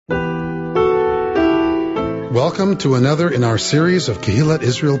Welcome to another in our series of Kehillat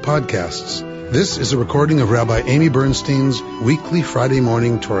Israel podcasts. This is a recording of Rabbi Amy Bernstein's weekly Friday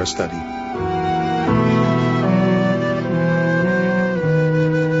morning Torah study.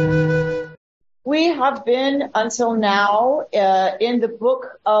 We have been, until now, in the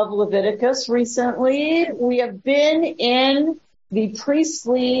book of Leviticus recently. We have been in the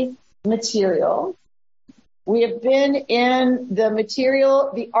priestly material. We have been in the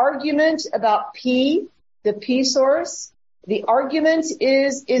material, the argument about P, the P source. The argument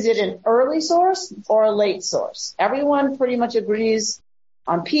is it an early source or a late source? Everyone pretty much agrees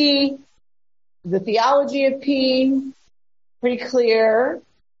on P. The theology of P, pretty clear.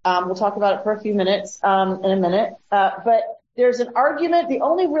 We'll talk about it for a few minutes, in a minute. But there's an argument. The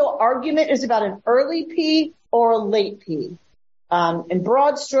only real argument is about an early P or a late P. In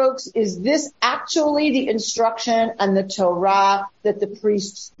broad strokes, is this actually the instruction and the Torah that the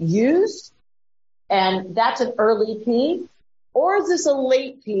priests used? And that's an early P. Or is this a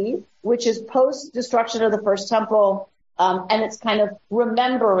late P, which is post-destruction of the first temple, and it's kind of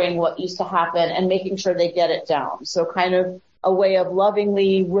remembering what used to happen and making sure they get it down. So kind of a way of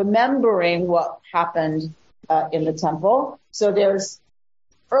lovingly remembering what happened in the temple. So there's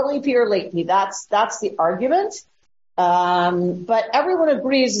early P or late P. That's the argument. But everyone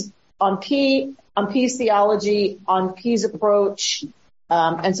agrees on P's theology, on P's approach.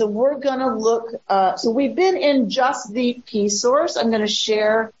 And so we're going to look, so we've been in just the P source. I'm going to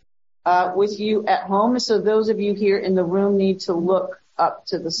share with you at home. So those of you here in the room need to look up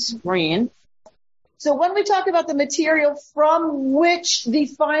to the screen. So when we talk about the material from which the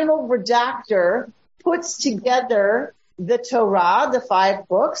final redactor puts together the Torah, the 5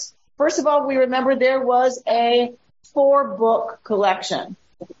 books, first of all, we remember there was a 4-book collection,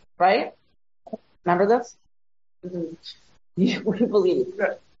 right? Remember this? Mm-hmm. We believe.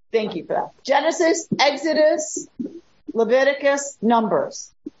 Thank you for that. Genesis, Exodus, Leviticus,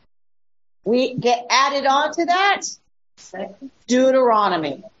 Numbers. We get added on to that.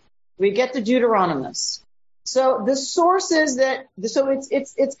 Deuteronomy. We get the Deuteronomist. So the sources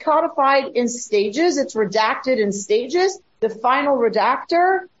it's codified in stages. It's redacted in stages. The final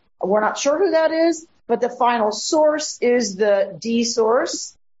redactor, we're not sure who that is, but the final source is the D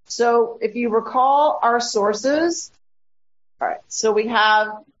source. So if you recall our sources, all right, so we have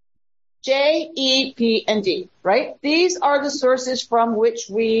J, E, P, and D, right? These are the sources from which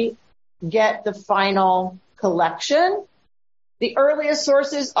we get the final collection. The earliest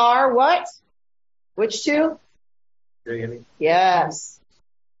sources are what? Which two? J. Yes.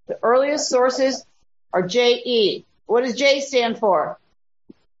 The earliest sources are J, E. What does J stand for?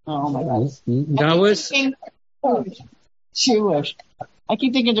 Oh my God. Jewish. I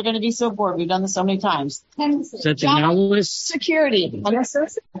keep thinking they're going to be so bored. We've done this so many times. Security.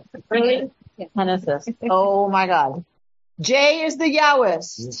 Really? Genesis. Oh my God. J is the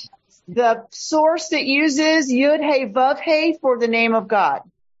Yahwist. The source that uses Yud He Vav He for the name of God.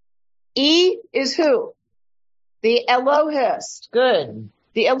 E is who? The Elohist. Good.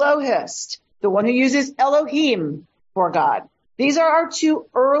 The Elohist. The one who uses Elohim for God. These are our 2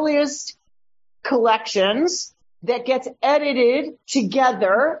 earliest collections that gets edited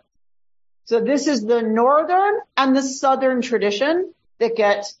together. So this is the northern and the southern tradition that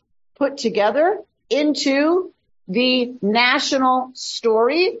get put together into the national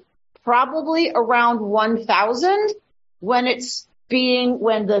story, probably around 1000 when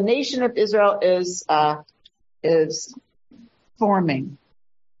the nation of Israel is forming.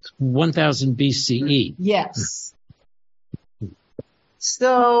 1000 BCE. Yes.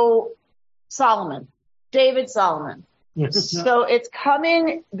 So David Solomon. So it's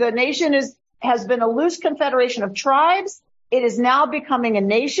coming, the nation has been a loose confederation of tribes. It is now becoming a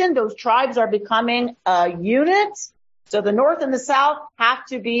nation. Those tribes are becoming a unit. So the north and the south have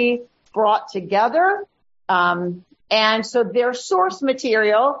to be brought together. And so their source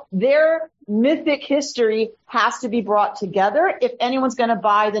material, their mythic history has to be brought together if anyone's going to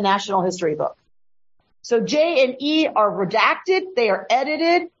buy the National History book. So J and E are redacted. They are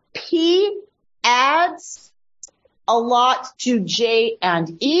edited. P adds a lot to J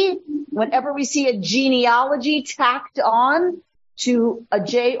and E. Whenever we see a genealogy tacked on to a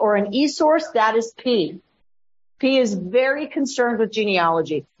J or an E source, that is P. P is very concerned with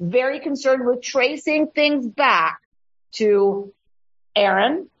genealogy, very concerned with tracing things back to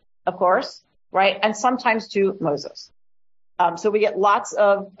Aaron, of course, right? And sometimes to Moses. So we get lots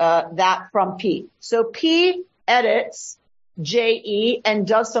of that from P. So P edits J-E and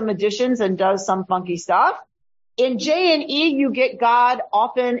does some additions and does some funky stuff. In J and E, you get God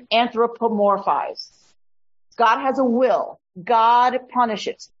often anthropomorphized. God has a will. God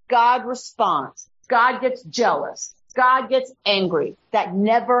punishes. God responds. God gets jealous. God gets angry. That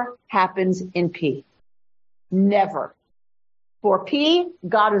never happens in P. Never. For P,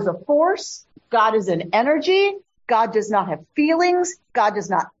 God is a force. God is an energy. God does not have feelings. God does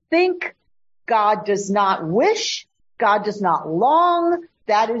not think. God does not wish. God does not long.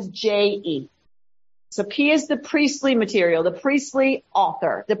 That is J-E. So P is the priestly material, the priestly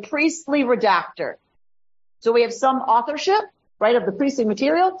author, the priestly redactor. So we have some authorship, right, of the priestly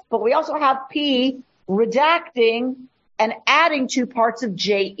material, but we also have P redacting and adding to parts of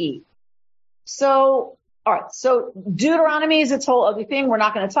J-E. So, all right. So Deuteronomy is its whole other thing. We're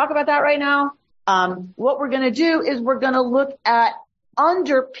not going to talk about that right now. What we're going to do is we're going to look at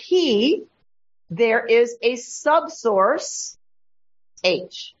under P, there is a subsource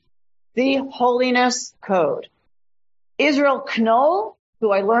H, the Holiness Code. Israel Knoll,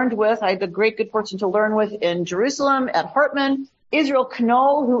 who I learned with, I had the great good fortune to learn with in Jerusalem at Hartman. Israel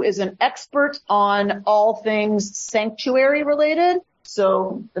Knoll, who is an expert on all things sanctuary related.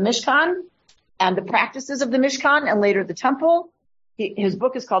 So the Mishkan and the practices of the Mishkan and later the temple. His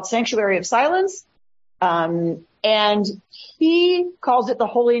book is called Sanctuary of Silence. And he calls it the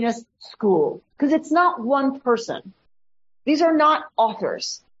Holiness School because it's not one person. These are not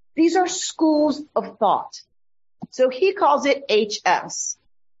authors. These are schools of thought. So he calls it HS.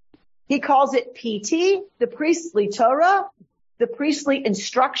 He calls it PT, the priestly Torah, the priestly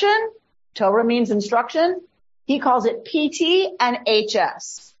instruction. Torah means instruction. He calls it PT and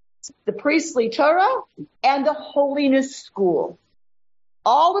HS, the priestly Torah and the Holiness School.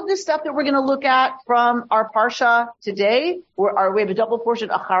 All of this stuff that we're going to look at from our Parsha today, we have a double portion,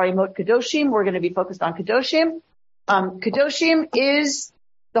 Achari Mot Kedoshim. We're going to be focused on Kedoshim. Kedoshim is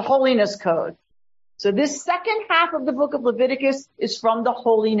the Holiness Code. So this second half of the book of Leviticus is from the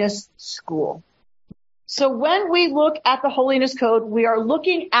Holiness School. So when we look at the Holiness Code, we are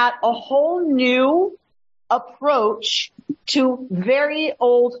looking at a whole new approach to very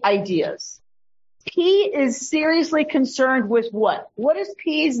old ideas. P is seriously concerned with what? What is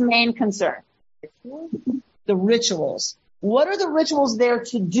P's main concern? The rituals. What are the rituals there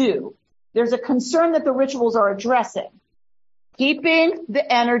to do? There's a concern that the rituals are addressing. Keeping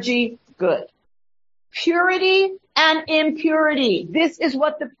the energy good. Purity and impurity. This is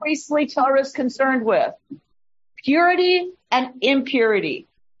what the priestly Torah is concerned with. Purity and impurity.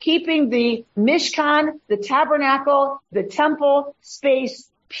 Keeping the Mishkan, the tabernacle, the temple space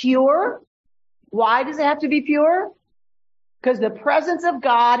pure. Why does it have to be pure? Because the presence of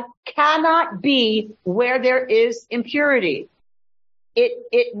God cannot be where there is impurity.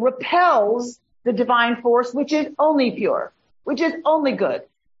 It repels the divine force, which is only pure, which is only good,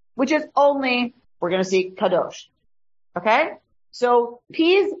 which is only, we're going to see Kadosh. Okay? So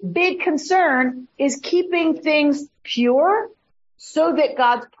P's big concern is keeping things pure so that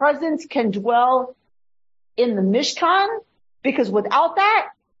God's presence can dwell in the Mishkan, because without that,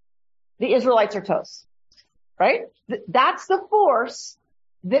 the Israelites are toast, right? That's the force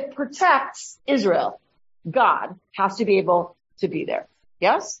that protects Israel. God has to be able to be there.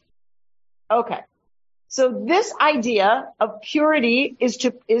 Yes? Okay. So this idea of purity is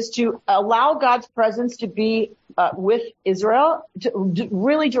to allow God's presence to be with Israel,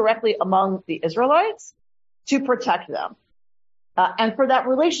 really directly among the Israelites, to protect them, and for that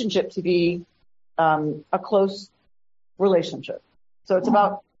relationship to be a close relationship. So it's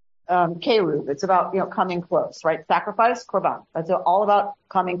about Kerub. It's about, coming close, right? Sacrifice, korban. That's all about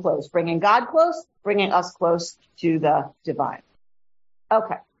coming close, bringing God close, bringing us close to the divine.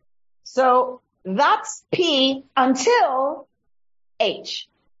 Okay. So that's P until H.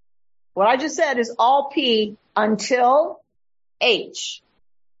 What I just said is all P until H.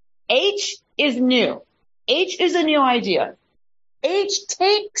 H is new. H is a new idea. H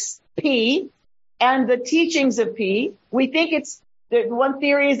takes P and the teachings of P. We think one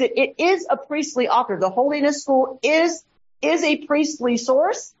theory is that it is a priestly author. The Holiness School is a priestly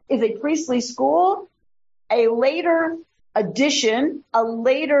source, is a priestly school, a later addition, a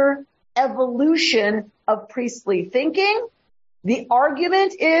later evolution of priestly thinking. The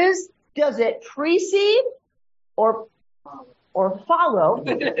argument is, does it precede or follow?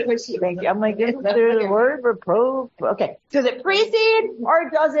 Thank you. I'm like, there's a word for pro. Okay. Does it precede or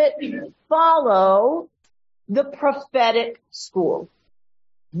does it follow the prophetic school?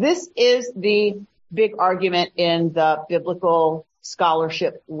 This is the big argument in the biblical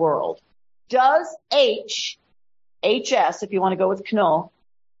scholarship world. Does HS, if you want to go with Knoll,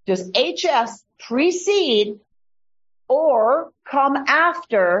 does HS precede or come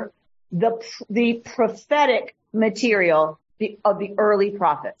after the prophetic material of the early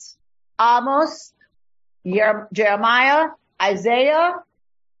prophets? Amos, Jeremiah, Isaiah.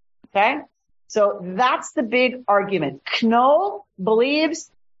 Okay. So that's the big argument. Knoll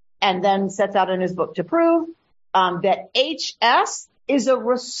believes, and then sets out in his book to prove, that HS is a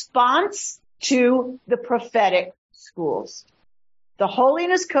response to the prophetic schools. The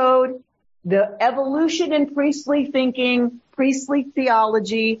Holiness Code, the evolution in priestly thinking, priestly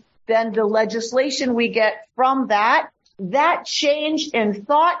theology, then the legislation we get from that change in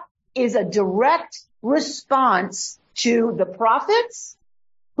thought is a direct response to the prophets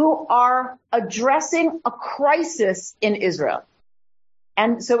who are addressing a crisis in Israel.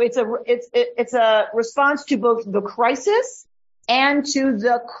 And so it's a response to both the crisis and to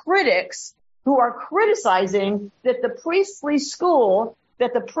the critics who are criticizing that the priestly school,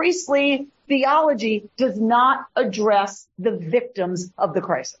 that the priestly theology does not address the victims of the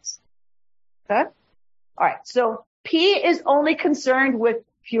crisis. Okay? All right. So P is only concerned with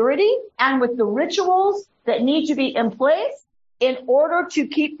purity and with the rituals that need to be in place in order to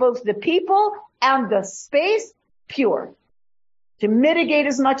keep both the people and the space pure, to mitigate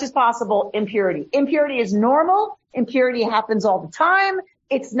as much as possible impurity. Impurity is normal. Impurity happens all the time.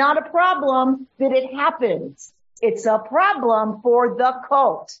 It's not a problem that it happens. It's a problem for the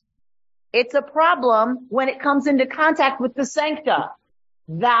cult. It's a problem when it comes into contact with the sancta.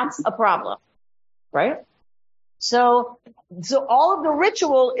 That's a problem, right? So all of the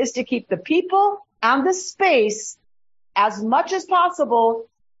ritual is to keep the people and the space as much as possible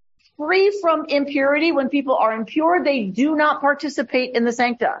free from impurity. When people are impure, they do not participate in the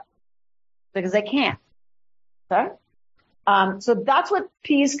sancta because they can't. Okay? So that's what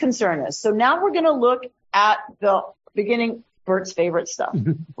P's concern is. So now we're going to look at the beginning, Bert's favorite stuff.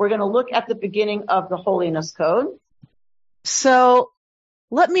 We're going to look at the beginning of the Holiness Code. So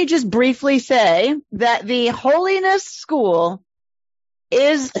let me just briefly say that the Holiness School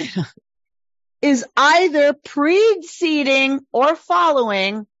is either preceding or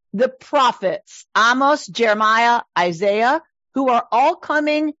following the prophets, Amos, Jeremiah, Isaiah, who are all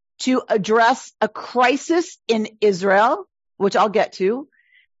coming to address a crisis in Israel, which I'll get to.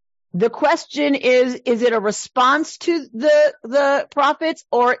 The question is it a response to the prophets,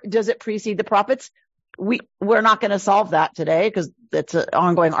 or does it precede the prophets? We're not going to solve that today because that's an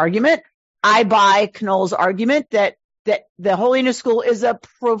ongoing argument. I buy Knoll's argument that the Holiness School is a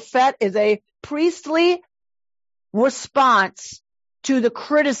priestly response to the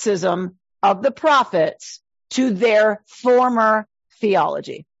criticism of the prophets to their former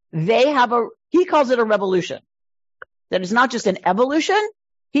theology. He calls it a revolution. That is not just an evolution.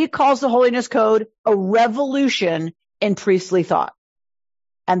 He calls the Holiness Code a revolution in priestly thought,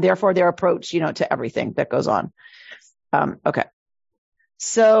 and therefore their approach, to everything that goes on. Okay.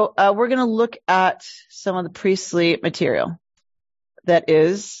 So, we're going to look at some of the priestly material that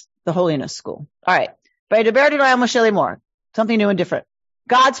is the Holiness School. All right. Something new and different.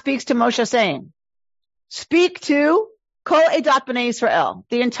 God speaks to Moshe saying, speak to Kol Edat B'nai Yisrael,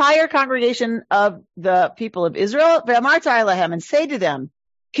 the entire congregation of the people of Israel, Ve'amarta Elahem, and say to them,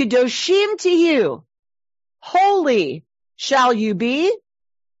 Kedoshim Tihu, holy shall you be,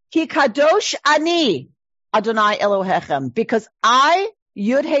 Ki Kadosh Ani, Adonai Elohechem, because I,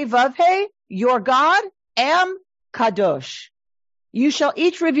 Yud He Vav He, your God, am Kadosh. You shall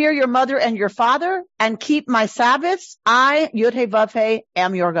each revere your mother and your father, and keep my Sabbaths. I, Yud He Vav He,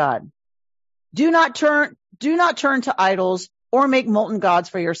 am your God. Do not turn to idols or make molten gods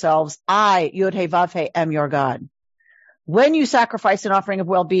for yourselves. I, Yud He Vav He, am your God. When you sacrifice an offering of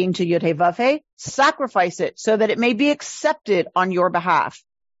well-being to Yud He Vav He, sacrifice it so that it may be accepted on your behalf.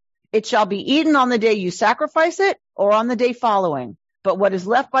 It shall be eaten on the day you sacrifice it or on the day following, but what is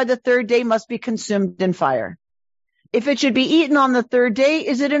left by the third day must be consumed in fire. If it should be eaten on the third day,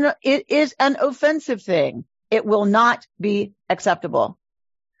 it is an offensive thing. It will not be acceptable.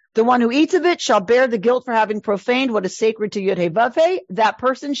 The one who eats of it shall bear the guilt for having profaned what is sacred to Yud He Vav He. That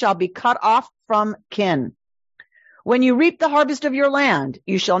person shall be cut off from kin. When you reap the harvest of your land,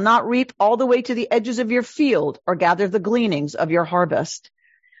 you shall not reap all the way to the edges of your field or gather the gleanings of your harvest.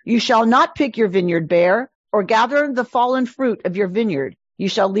 You shall not pick your vineyard bare or gather the fallen fruit of your vineyard. You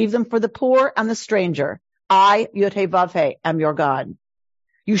shall leave them for the poor and the stranger. I, Yud He Vav He, am your God.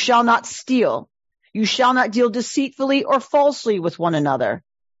 You shall not steal. You shall not deal deceitfully or falsely with one another.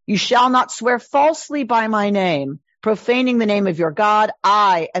 You shall not swear falsely by my name, profaning the name of your God.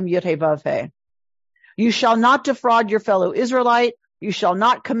 I am Yud He Vav He. You shall not defraud your fellow Israelite. You shall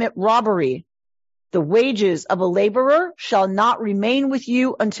not commit robbery. The wages of a laborer shall not remain with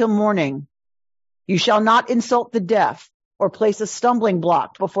you until morning. You shall not insult the deaf or place a stumbling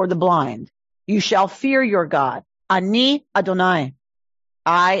block before the blind. You shall fear your God. Ani Adonai.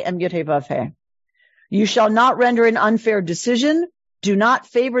 I am Yud He Vav He. You shall not render an unfair decision, Do not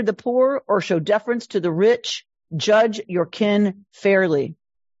favor the poor or show deference to the rich. Judge your kin fairly.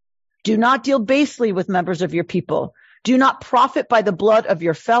 Do not deal basely with members of your people. Do not profit by the blood of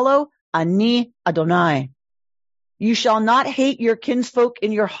your fellow. Ani Adonai. You shall not hate your kinsfolk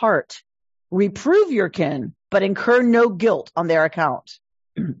in your heart. Reprove your kin, but incur no guilt on their account.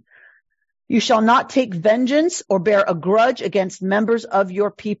 You shall not take vengeance or bear a grudge against members of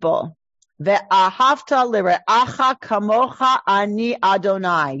your people. Ve'ahavta lire'acha kamocha ani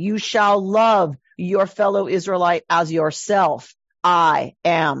Adonai. You shall love your fellow Israelite as yourself. I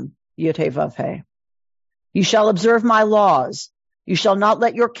am Yotevavhe. You shall observe my laws. You shall not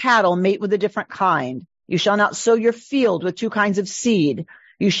let your cattle mate with a different kind. You shall not sow your field with two kinds of seed.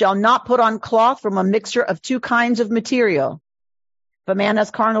 You shall not put on cloth from a mixture of two kinds of material. If a man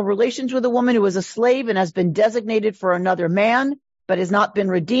has carnal relations with a woman who is a slave and has been designated for another man, but has not been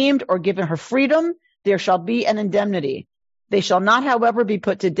redeemed or given her freedom, there shall be an indemnity. They shall not, however, be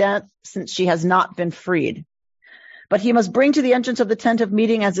put to death, since she has not been freed. But he must bring to the entrance of the tent of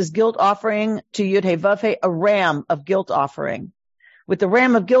meeting as his guilt offering to Yud-Heh-Vav-Heh a ram of guilt offering. With the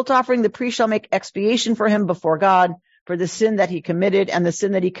ram of guilt offering, the priest shall make expiation for him before God for the sin that he committed, and the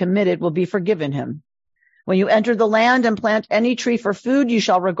sin that he committed will be forgiven him. When you enter the land and plant any tree for food, you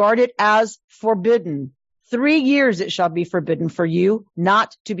shall regard it as forbidden. 3 years it shall be forbidden for you,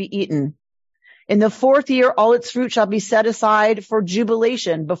 not to be eaten. In the 4th year, all its fruit shall be set aside for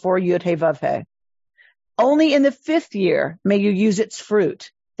jubilation before Yud-Heh-Vav-Heh. Only in the 5th year may you use its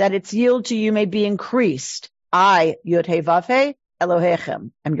fruit, that its yield to you may be increased. I, Yud-Heh-Vav-Heh,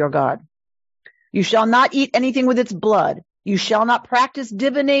 Elohechem, am your God. You shall not eat anything with its blood. You shall not practice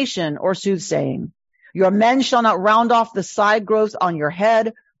divination or soothsaying. Your men shall not round off the side growth on your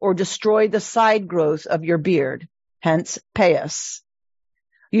head or destroy the side growth of your beard, hence payas.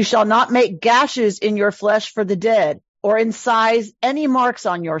 You shall not make gashes in your flesh for the dead or incise any marks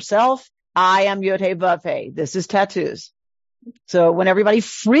on yourself. I am Yod-Heh-Vav-Heh. This is tattoos. So when everybody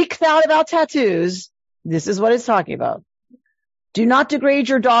freaks out about tattoos, this is what it's talking about. Do not degrade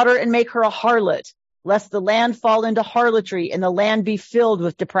your daughter and make her a harlot, lest the land fall into harlotry and the land be filled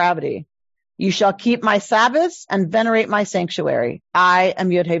with depravity. You shall keep my Sabbaths and venerate my sanctuary. I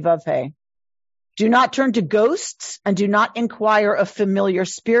am Yod-Heh-Vav-Heh. Do not turn to ghosts and do not inquire of familiar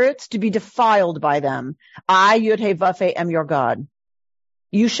spirits to be defiled by them. I, Yod-Heh-Vav-Heh, am your God.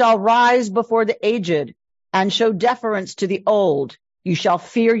 You shall rise before the aged and show deference to the old. You shall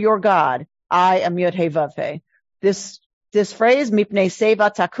fear your God. I am Yod-Heh-Vav-Heh. This phrase, Mipnei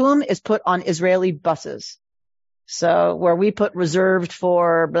Seva Takum, is put on Israeli buses. So where we put reserved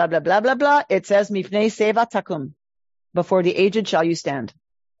for blah, blah, blah, blah, blah, it says Mifnei Seva Takum. Before the aged shall you stand.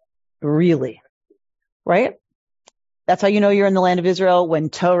 Really? Right? That's how you know you're in the land of Israel, when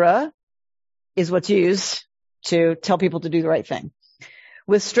Torah is what's used to tell people to do the right thing.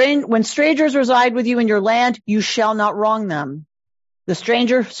 When strangers reside with you in your land, you shall not wrong them. The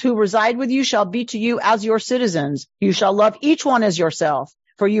strangers who reside with you shall be to you as your citizens. You shall love each one as yourself,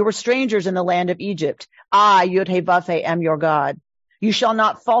 for you were strangers in the land of Egypt. I, Yod-Heh-Vav-Heh, am your God. You shall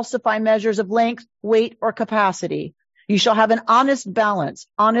not falsify measures of length, weight, or capacity. You shall have an honest balance,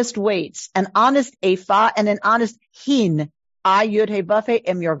 honest weights, an honest ephah, and an honest hin. I, Yod-Heh-Vav-Heh,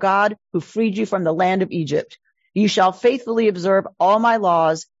 am your God, who freed you from the land of Egypt. You shall faithfully observe all my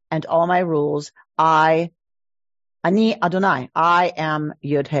laws and all my rules. Ani Adonai. I am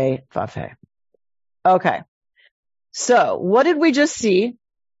Yod-Heh-Vav-Heh. Okay. So what did we just see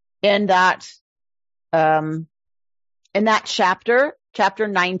in that chapter, chapter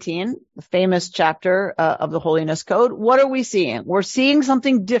 19, the famous chapter of the Holiness Code? What are we seeing? We're seeing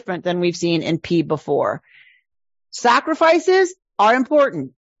something different than we've seen in P before. Sacrifices are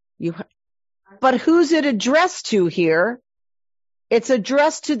important. But who's it addressed to here? It's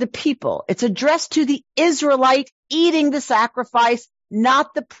addressed to the people. It's addressed to the Israelite eating the sacrifice,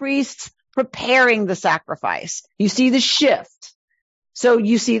 not the priests preparing the sacrifice. You see the shift. So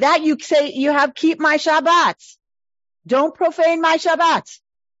you see that, you say, you have keep my Shabbat. Don't profane my Shabbat.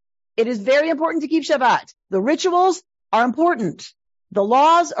 It is very important to keep Shabbat. The rituals are important. The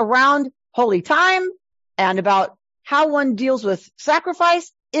laws around holy time and about how one deals with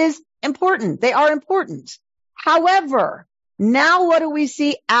sacrifice is important. They are important. However, now what do we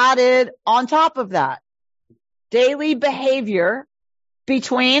see added on top of that? Daily behavior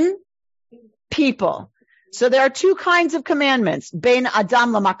between people. So there are two kinds of commandments. Bein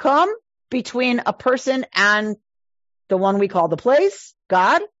Adam lamakom, between a person and the one we call the place,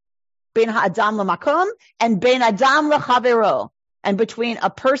 God. Bein Adam lamakom, and Bein Adam lechavero, and between a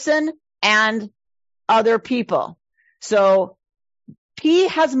person and other people. So P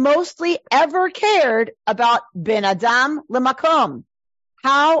has mostly ever cared about Ben Adam lemakom,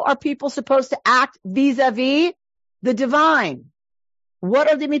 How are people supposed to act vis-a-vis the divine? What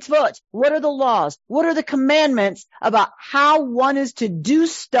are the mitzvot? What are the laws? What are the commandments about how one is to do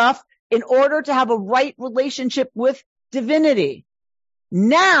stuff in order to have a right relationship with divinity?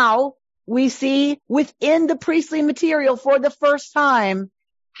 Now we see within the priestly material for the first time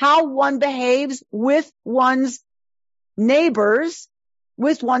how one behaves with one's neighbors,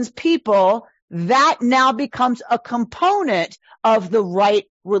 with one's people. That now becomes a component of the right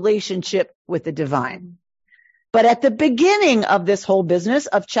relationship with the divine. But at the beginning of this whole business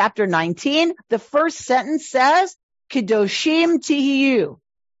of chapter 19, the first sentence says, Kedoshim tihiyu.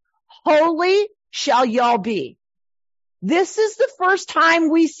 Holy shall y'all be. This is the first time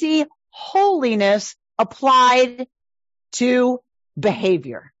we see holiness applied to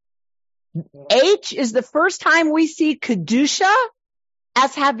behavior. H is the first time we see Kedusha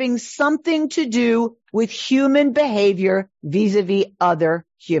as having something to do with human behavior vis-a-vis other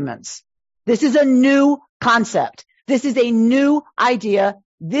humans. This is a new concept. This is a new idea.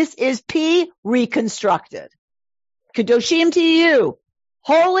 This is P reconstructed. Kedoshim to you.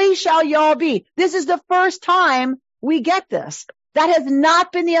 Holy shall y'all be. This is the first time we get this. That has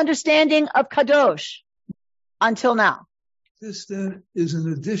not been the understanding of Kadosh until now. This then is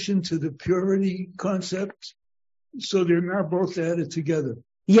an addition to the purity concept. So they're now both added together.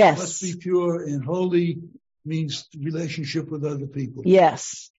 Yes. Must be pure, and holy means relationship with other people.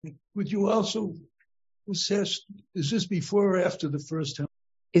 Yes. Would you also assess, is this before or after the first temple?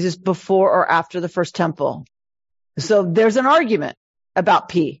 Is this before or after the first temple? So there's an argument about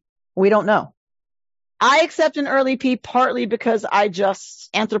P. We don't know. I accept an early P partly because I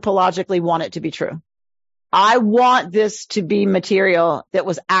just anthropologically want it to be true. I want this to be material that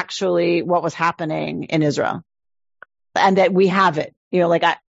was actually what was happening in Israel. And that we have it,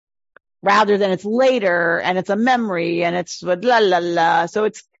 rather than it's later and it's a memory and it's la la la. So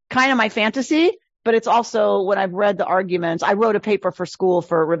it's kind of my fantasy, but it's also when I've read the arguments. I wrote a paper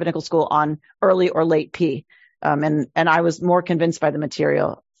for rabbinical school on early or late P. And I was more convinced by the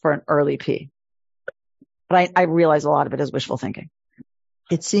material for an early P. But I realize a lot of it is wishful thinking.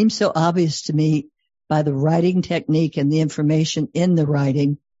 It seems so obvious to me by the writing technique and the information in the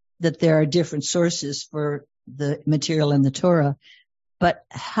writing that there are different sources for the material in the Torah. But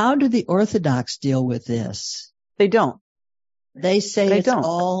how do the Orthodox deal with this? They don't. They say it's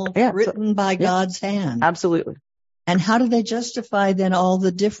all written by God's hand. Absolutely. And how do they justify then all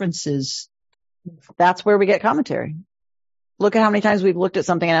the differences? That's where we get commentary. Look at how many times we've looked at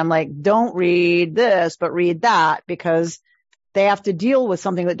something and I'm like, don't read this, but read that, because they have to deal with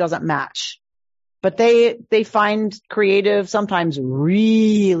something that doesn't match. But they find creative, sometimes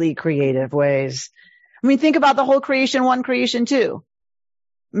really creative ways. I mean, think about the whole creation 1, creation 2.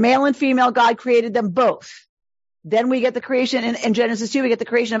 Male and female, God created them both. Then we get the creation in Genesis 2, we get the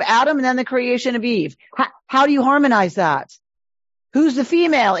creation of Adam and then the creation of Eve. How do you harmonize that? Who's the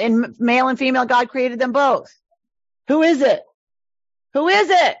female? In male and female, God created them both. Who is it? Who is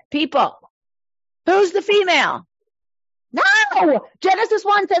it? People. Who's the female? No! Genesis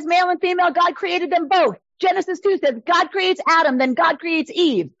 1 says male and female, God created them both. Genesis 2 says God creates Adam, then God creates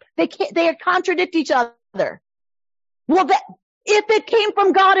Eve. They contradict each other. Well, if it came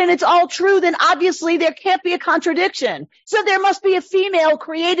from God and it's all true, then obviously there can't be a contradiction. So there must be a female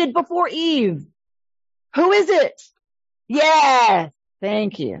created before Eve. Who is it? Yes.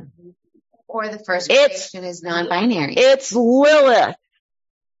 Thank you. Or the first creation is non-binary. It's Lilith.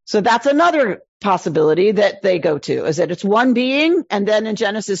 So that's another possibility that they go to, is that it's one being, and then in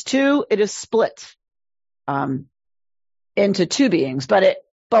Genesis 2, it is split into two beings. But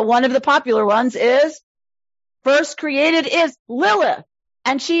one of the popular ones is first created is Lilith,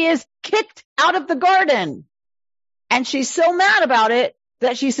 and she is kicked out of the garden. And she's so mad about it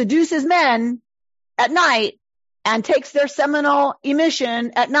that she seduces men at night and takes their seminal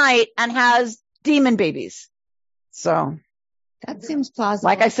emission at night and has demon babies. So that seems plausible.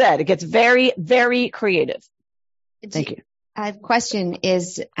 Like I said, it gets very, very creative. Thank you. A question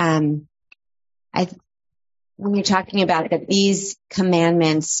is, when you're talking about that these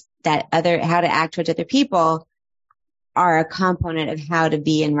commandments that how to act towards other people are a component of how to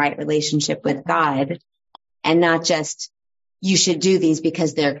be in right relationship with God, and not just you should do these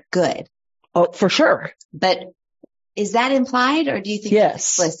because they're good. Oh, for sure. But is that implied, or do you think it's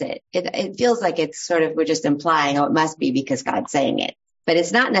explicit? It feels like it's sort of, we're just implying, it must be because God's saying it. But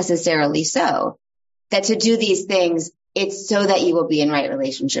it's not necessarily so. That to do these things, it's so that you will be in right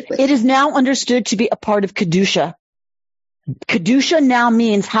relationship with It is now understood to be a part of Kedusha. Kedusha now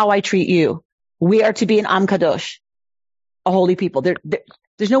means how I treat you. We are to be an Am Kadosh, a holy people.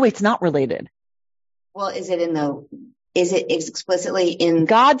 There's no way it's not related. Well, is it in the Is it explicitly in?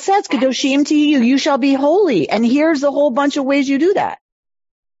 God says, Kedoshim to you, you shall be holy. And here's a whole bunch of ways you do that.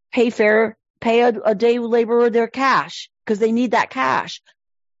 Pay a day laborer their cash because they need that cash.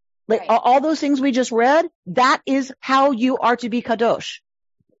 Like all those things we just read, that is how you are to be kadosh.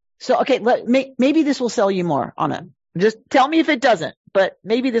 So, okay, maybe this will sell you more on it. Just tell me if it doesn't, but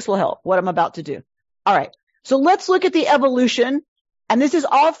maybe this will help what I'm about to do. All right. So let's look at the evolution. And this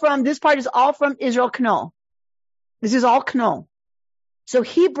part is all from Israel Kno. This is all Kno. So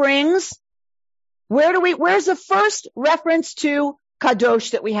he brings, where's the first reference to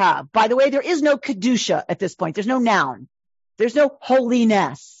kadosh that we have? By the way, there is no kedusha at this point. There's no noun. There's no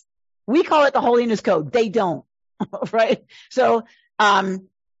holiness. We call it the holiness code. They don't. Right? So,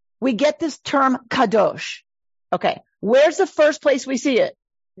 we get this term kadosh. Okay. Where's the first place we see it?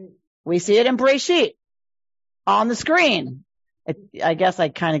 We see it in Bereshit on the screen. I guess I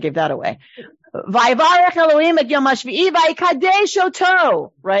kind of gave that away. Vayivarech Elohim et Yom HaShvi'i vayikadesh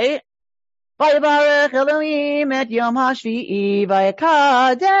oto, right? Vayivarech Elohim et Yom HaShvi'i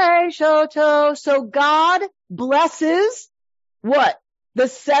vayikadesh oto. So God blesses what? The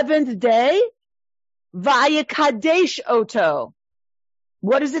seventh day? Vayikadesh oto.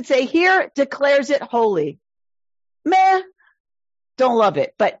 What does it say here? It declares it holy. Meh. Don't love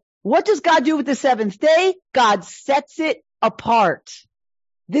it. But what does God do with the seventh day? God sets it apart.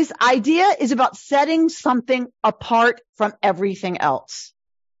 This idea is about setting something apart from everything else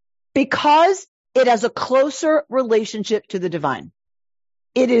because it has a closer relationship to the divine.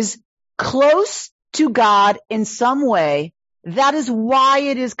 It is close to God in some way. That is why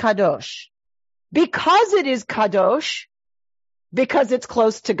it is kadosh. Because it is kadosh, because it's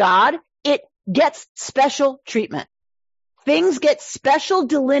close to God, it gets special treatment. Things get special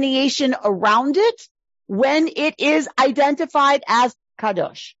delineation around it when it is identified as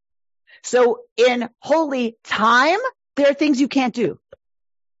kadosh. So in holy time, there are things you can't do,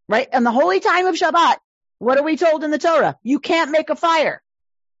 right? In the holy time of Shabbat, what are we told in the Torah? You can't make a fire.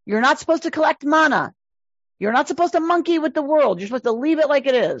 You're not supposed to collect manna. You're not supposed to monkey with the world. You're supposed to leave it like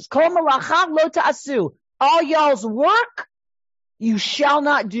it is. Kol malacha lo ta'asu. All y'all's work you shall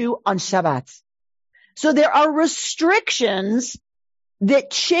not do on Shabbat. So there are restrictions that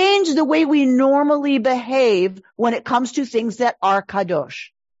change the way we normally behave when it comes to things that are kadosh.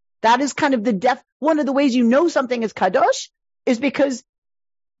 That is kind of one of the ways you know something is kadosh is because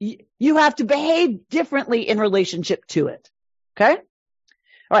you have to behave differently in relationship to it. Okay?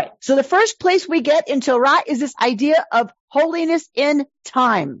 All right. So the first place we get in Torah is this idea of holiness in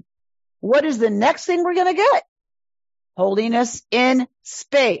time. What is the next thing we're going to get? Holiness in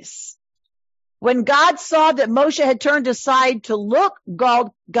space. When God saw that Moshe had turned aside to look,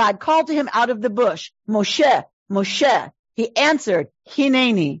 God called to him out of the bush, Moshe, Moshe. He answered,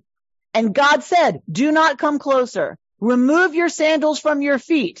 Hineni. And God said, do not come closer. Remove your sandals from your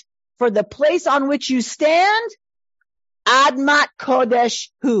feet, for the place on which you stand, Admat Kodesh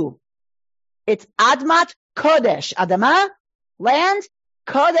Hu. It's Admat Kodesh. Adama, land,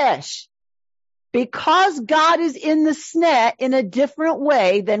 Kodesh. Because God is in the sneh in a different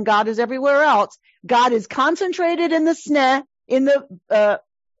way than God is everywhere else, God is concentrated in the sneh, in the,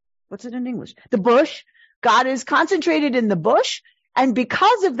 what's it in English? The bush. God is concentrated in the bush. And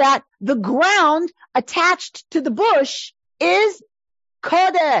because of that, the ground attached to the bush is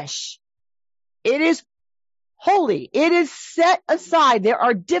Kodesh. It is holy. It is set aside. There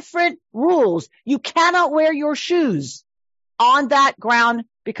are different rules. You cannot wear your shoes on that ground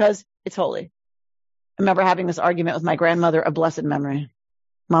because it's holy. I remember having this argument with my grandmother of blessed memory,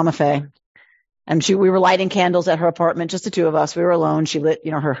 Mama Faye. And we were lighting candles at her apartment, just the two of us. We were alone. She lit,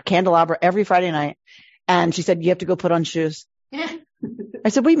 her candelabra every Friday night. And she said, you have to go put on shoes. I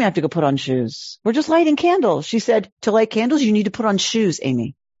said, what do you mean I have to go put on shoes? We're just lighting candles. She said, to light candles, you need to put on shoes,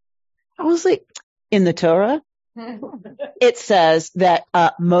 Amy. I was like, in the Torah, it says that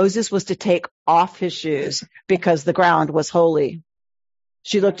Moses was to take off his shoes because the ground was holy.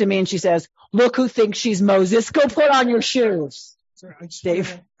 She looked at me and she says, look who thinks she's Moses. Go put on your shoes. Sorry, I just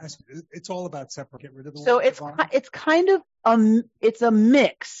Dave. Ask, it's all about separate. Get rid of the So it's kind of it's a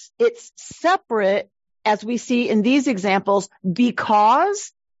mix. It's separate as we see in these examples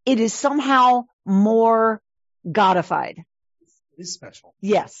because it is somehow more godified. It is special.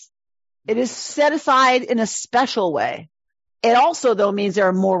 Yes. It is set aside in a special way. It also, though, means there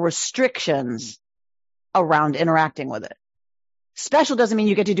are more restrictions around interacting with it. Special doesn't mean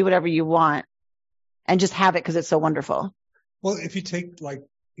you get to do whatever you want and just have it because it's so wonderful. Well, if you take like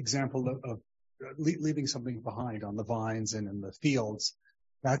example of leaving something behind on the vines and in the fields,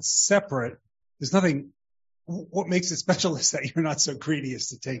 that's separate. There's nothing. What makes it special is that you're not so greedy as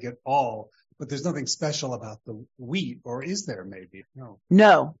to take it all. But there's nothing special about the wheat, or is there maybe?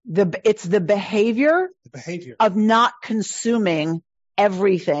 No, it's the behavior of not consuming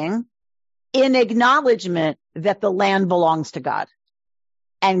everything in acknowledgement that the land belongs to God.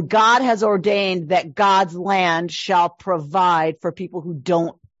 And God has ordained that God's land shall provide for people who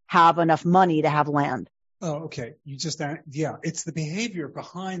don't have enough money to have land. Oh, okay. It's the behavior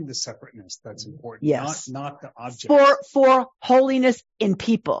behind the separateness that's important. Yes. Not the object. For holiness in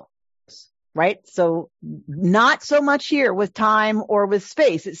people. Right? So not so much here with time or with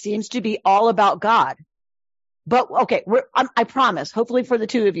space. It seems to be all about God. But okay, I promise, hopefully for the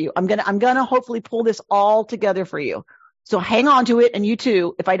two of you, I'm gonna hopefully pull this all together for you. So hang on to it, and you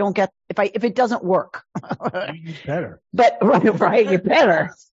too, if it doesn't work. You better. But right, you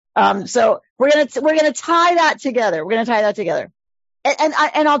better. So we're gonna tie that together. We're gonna tie that together.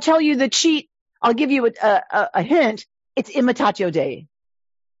 And I'll tell you the cheat. I'll give you a hint. It's imitatio Dei.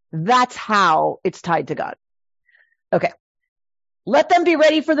 That's how it's tied to God. Okay. Let them be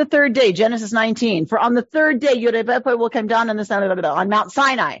ready for the third day, Genesis 19. For on the third day, Yorebepa will come down on Mount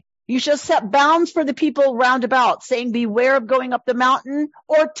Sinai. You shall set bounds for the people round about, saying, beware of going up the mountain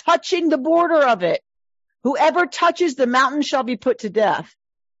or touching the border of it. Whoever touches the mountain shall be put to death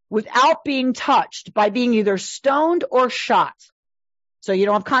without being touched, by being either stoned or shot. So you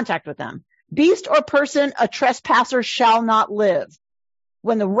don't have contact with them. Beast or person, a trespasser shall not live.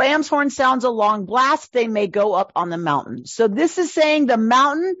 When the ram's horn sounds a long blast, they may go up on the mountain. So this is saying the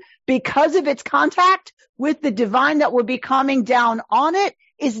mountain, because of its contact with the divine that will be coming down on it,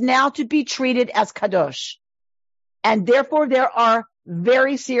 is now to be treated as kadosh. And therefore there are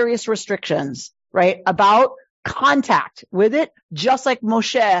very serious restrictions, right, about contact with it, just like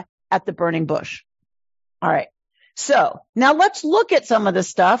Moshe at the burning bush. All right. So now let's look at some of the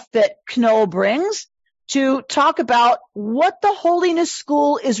stuff that Knoll brings to talk about what the Holiness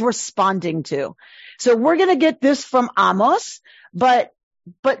School is responding to. So we're going to get this from Amos, but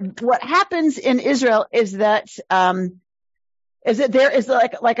what happens in Israel is that there is,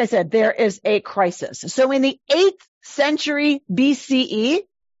 like I said, there is a crisis. So in the 8th century BCE,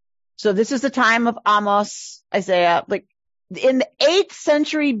 so this is the time of Amos, Isaiah, like in the 8th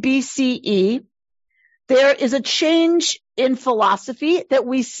century BCE, there is a change in philosophy that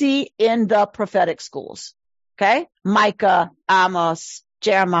we see in the prophetic schools. Okay? Micah, Amos,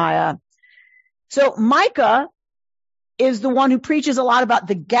 Jeremiah. So Micah is the one who preaches a lot about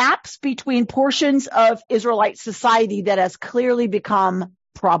the gaps between portions of Israelite society that has clearly become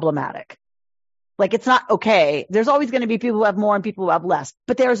problematic. Like, it's not okay. There's always going to be people who have more and people who have less.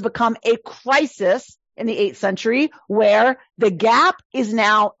 But there has become a crisis in the 8th century where the gap is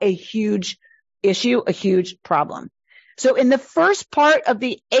now a huge issue, a huge problem. So in the first part of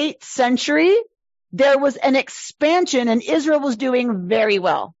the 8th century, there was an expansion and Israel was doing very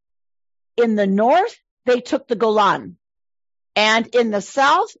well. In the north, they took the Golan. And in the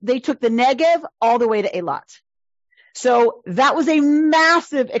south, they took the Negev all the way to Eilat. So that was a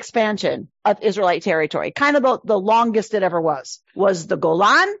massive expansion of Israelite territory. Kind of the longest it ever was the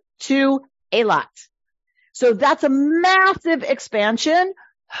Golan to Eilat. So that's a massive expansion.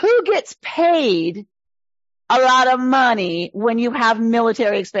 Who gets paid a lot of money when you have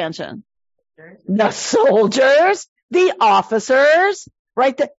military expansion? The soldiers, the officers,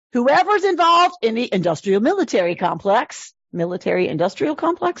 right? Whoever's involved in the military industrial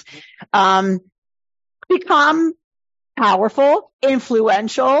complex, become powerful,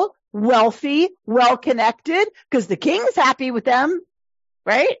 influential, wealthy, well-connected, because the king's happy with them,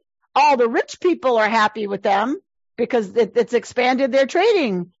 right? All the rich people are happy with them because it's expanded their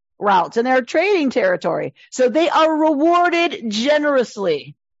trading routes and their trading territory. So they are rewarded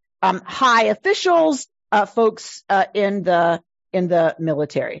generously. High officials, folks in the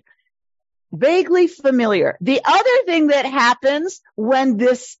military. Vaguely familiar. The other thing that happens when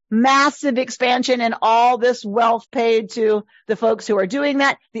this massive expansion and all this wealth paid to the folks who are doing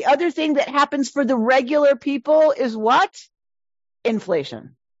that, the other thing that happens for the regular people is what?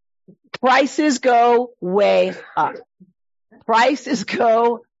 Inflation. Prices go way up. Prices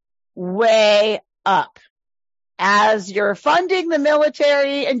go way up. As you're funding the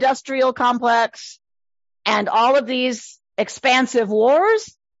military industrial complex and all of these expansive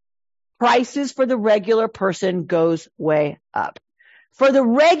wars, prices for the regular person goes way up. For the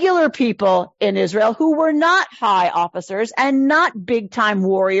regular people in Israel who were not high officers and not big time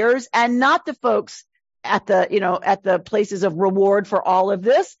warriors and not the folks at the places of reward for all of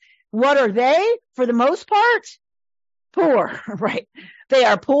this, what are they? For the most part, poor, right? They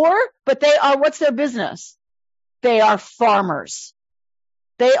are poor, but they are, what's their business? They are farmers.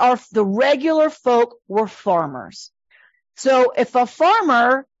 The regular folk were farmers. So if a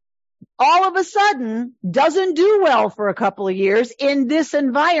farmer all of a sudden doesn't do well for a couple of years in this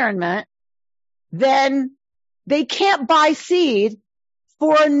environment, then they can't buy seed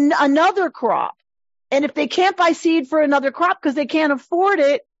for another crop. And if they can't buy seed for another crop because they can't afford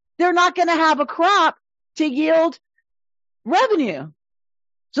it, they're not going to have a crop to yield revenue.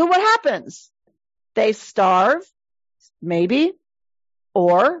 So what happens? They starve, maybe,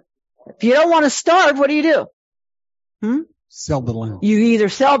 or if you don't want to starve, what do? Sell the land. You either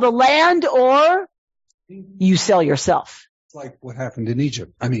sell the land or you sell yourself. It's like what happened in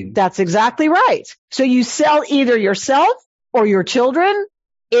Egypt. That's exactly right. So you sell either yourself or your children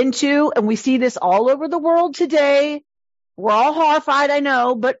into, and we see this all over the world today. We're all horrified, I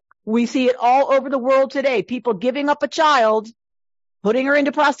know, but we see it all over the world today. People giving up a child, putting her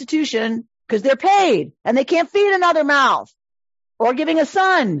into prostitution because they're paid and they can't feed another mouth, or giving a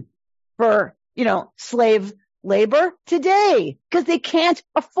son for, slave labor today because they can't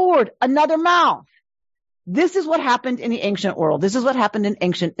afford another mouth. This is what happened in the ancient world. This is what happened in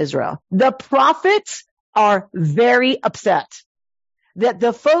ancient Israel. The prophets are very upset that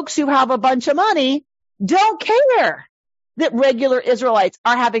the folks who have a bunch of money don't care that regular Israelites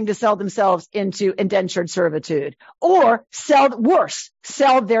are having to sell themselves into indentured servitude or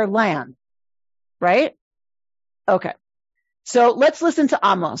sell their land. Right? Okay. So let's listen to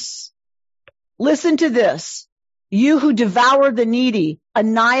Amos. Listen to this. You who devour the needy,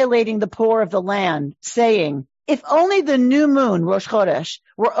 annihilating the poor of the land, saying, if only the new moon, Rosh Chodesh,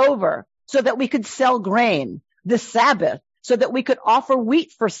 were over so that we could sell grain, the Sabbath, so that we could offer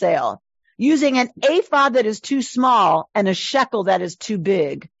wheat for sale, using an ephah that is too small and a shekel that is too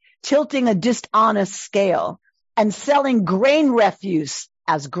big, tilting a dishonest scale, and selling grain refuse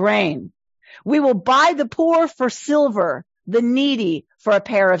as grain. We will buy the poor for silver, the needy for a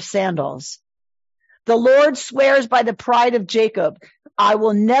pair of sandals. The Lord swears by the pride of Jacob, I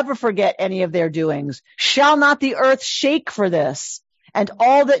will never forget any of their doings. Shall not the earth shake for this, and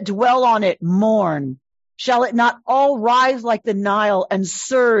all that dwell on it mourn? Shall it not all rise like the Nile and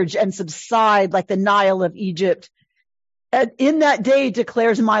surge and subside like the Nile of Egypt? And in that day,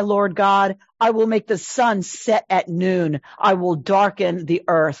 declares my Lord God, I will make the sun set at noon. I will darken the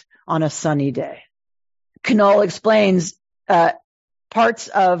earth on a sunny day. Knoll explains parts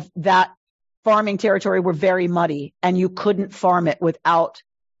of that farming territory were very muddy, and you couldn't farm it without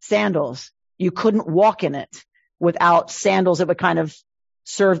sandals. You couldn't walk in it without sandals that would kind of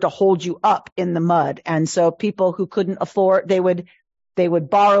serve to hold you up in the mud. And so people who couldn't afford, they would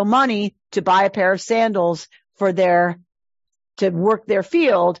borrow money to buy a pair of sandals to work their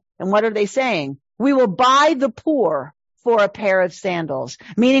field. And what are they saying? We will buy the poor for a pair of sandals,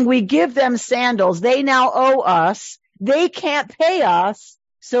 meaning we give them sandals. They now owe us. They can't pay us.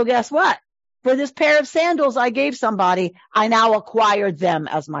 So guess what? For this pair of sandals I gave somebody, I now acquired them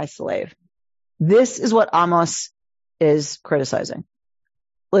as my slave. This is what Amos is criticizing.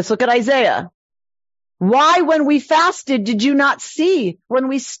 Let's look at Isaiah. Why, when we fasted, did you not see? When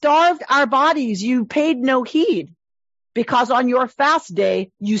we starved our bodies, you paid no heed. Because on your fast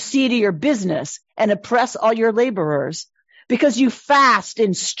day, you see to your business and oppress all your laborers. Because you fast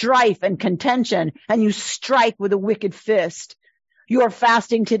in strife and contention, and you strike with a wicked fist. Your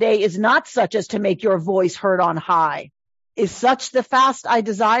fasting today is not such as to make your voice heard on high. Is such the fast I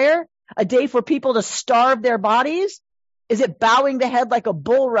desire? A day for people to starve their bodies? Is it bowing the head like a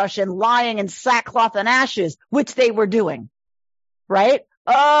bulrush and lying in sackcloth and ashes, which they were doing? Right?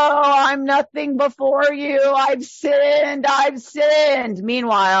 Oh, I'm nothing before you. I've sinned.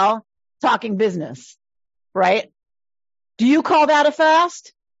 Meanwhile, talking business. Right? Do you call that a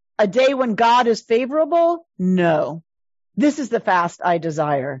fast? A day when God is favorable? No. This is the fast I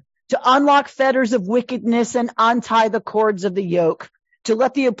desire, to unlock fetters of wickedness and untie the cords of the yoke, to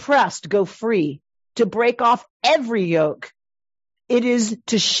let the oppressed go free, to break off every yoke. It is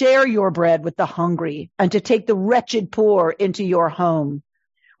to share your bread with the hungry and to take the wretched poor into your home.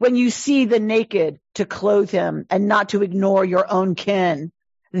 When you see the naked, to clothe him and not to ignore your own kin.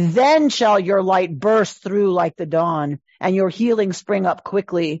 Then shall your light burst through like the dawn and your healing spring up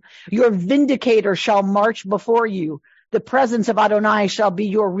quickly. Your vindicator shall march before you. The presence of Adonai shall be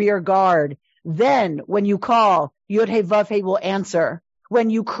your rear guard. Then, when you call, Yod-Heh-Vav-Heh will answer. When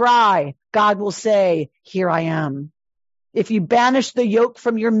you cry, God will say, here I am. If you banish the yoke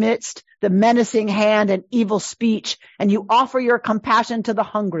from your midst, the menacing hand and evil speech, and you offer your compassion to the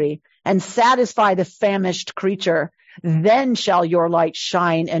hungry and satisfy the famished creature, then shall your light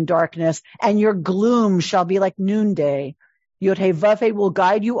shine in darkness, and your gloom shall be like noonday. Yod-Heh-Vav-Heh will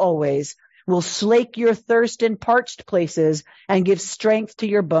guide you always, will slake your thirst in parched places and give strength to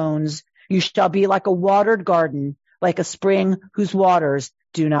your bones. You shall be like a watered garden, like a spring whose waters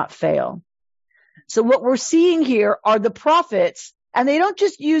do not fail. So what we're seeing here are the prophets, and they don't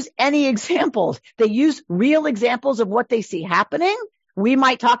just use any examples. They use real examples of what they see happening. We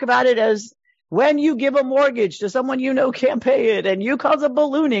might talk about it as when you give a mortgage to someone you know can't pay it, and you cause a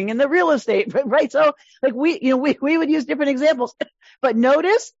ballooning in the real estate, right? So like we would use different examples. But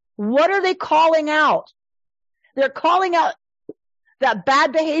notice, what are they calling out? They're calling out that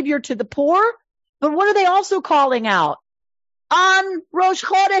bad behavior to the poor, but what are they also calling out? On Rosh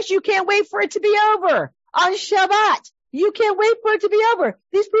Chodesh, you can't wait for it to be over. On Shabbat, you can't wait for it to be over.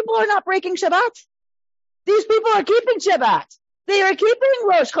 These people are not breaking Shabbat. These people are keeping Shabbat. They are keeping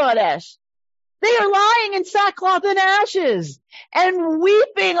Rosh Chodesh. They are lying in sackcloth and ashes and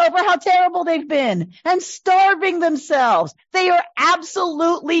weeping over how terrible they've been and starving themselves. They are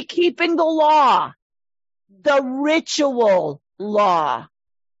absolutely keeping the law, the ritual law.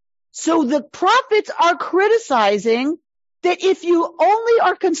 So the prophets are criticizing that if you only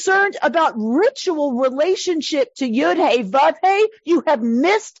are concerned about ritual relationship to Yud Hey Vav Hey, you have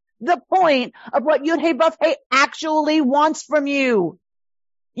missed the point of what Yud Hey Vav Hey actually wants from you.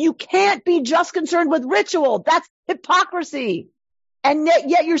 You can't be just concerned with ritual. That's hypocrisy. And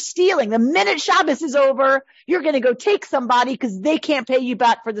yet you're stealing. The minute Shabbos is over, you're going to go take somebody because they can't pay you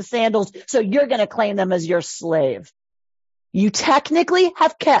back for the sandals, so you're going to claim them as your slave. You technically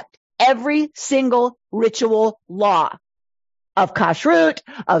have kept every single ritual law of kashrut,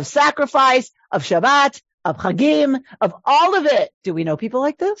 of sacrifice, of Shabbat, of Chagim, of all of it. Do we know people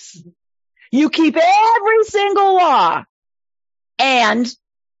like this? You keep every single law, and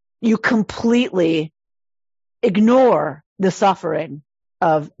you completely ignore the suffering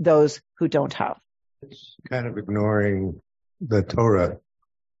of those who don't have. It's kind of ignoring the Torah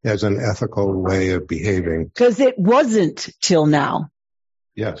as an ethical way of behaving. Because it wasn't till now.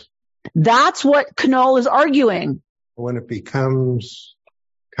 Yes. That's what Knoll is arguing. When it becomes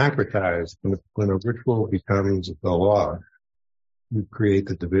concretized, when a ritual becomes the law, you create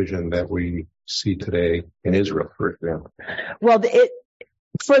the division that we see today in Israel, for example. Well,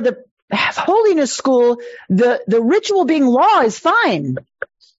 for the Holiness school, the ritual being law is fine.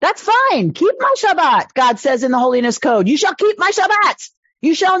 That's fine. Keep my Shabbat, God says in the Holiness Code. You shall keep my Shabbat.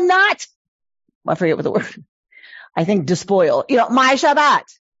 You shall not, I forget what the word, I think despoil, my Shabbat.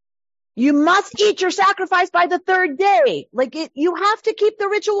 You must eat your sacrifice by the third day. You have to keep the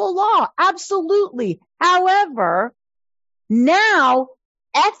ritual law. Absolutely. However, now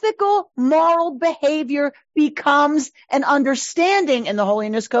ethical, moral behavior becomes an understanding in the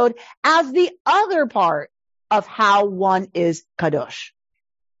Holiness Code as the other part of how one is kadosh.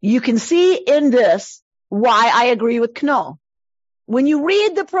 You can see in this why I agree with Knoll. When you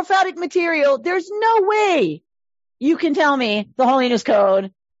read the prophetic material, there's no way you can tell me the Holiness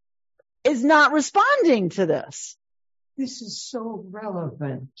Code is not responding to this. This is so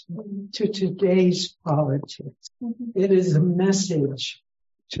relevant to today's politics. It is a message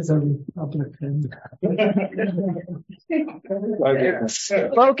to the Republican.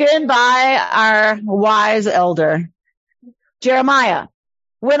 Spoken by our wise elder. Jeremiah,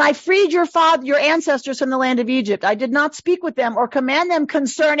 when I freed your ancestors from the land of Egypt, I did not speak with them or command them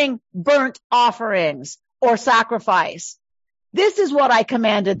concerning burnt offerings or sacrifice. This is what I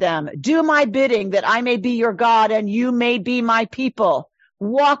commanded them. Do my bidding that I may be your God and you may be my people.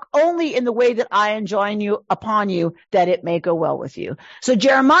 Walk only in the way that I enjoin upon you, that it may go well with you. So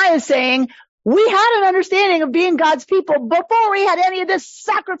Jeremiah is saying, we had an understanding of being God's people before we had any of this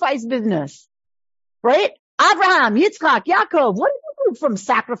sacrifice business, right? Abraham, Yitzchak, Yaakov, what did you do from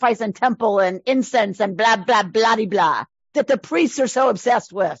sacrifice and temple and incense and blah, blah, blah, blah, that the priests are so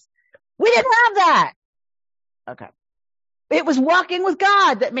obsessed with? We didn't have that. Okay. It was walking with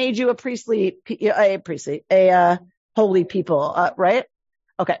God that made you a holy people, right?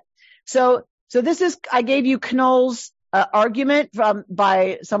 Okay. So this is, I gave you Knoll's argument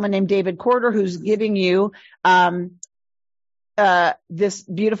by someone named David Corder, who's giving you this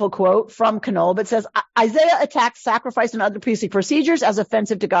beautiful quote from Knoll, but says, Isaiah attacks sacrifice and other priestly procedures as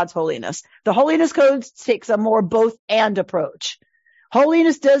offensive to God's holiness. The Holiness Code takes a more both and approach.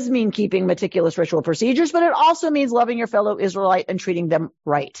 Holiness does mean keeping meticulous ritual procedures, but it also means loving your fellow Israelite and treating them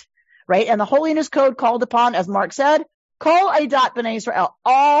right? And the Holiness Code called upon, as Mark said, Kol Eidat B'nai Israel,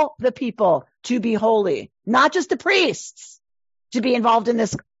 all the people to be holy, not just the priests to be involved in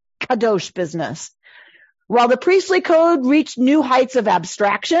this kadosh business. While the priestly code reached new heights of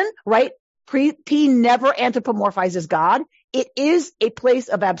abstraction, right? P never anthropomorphizes God. It is a place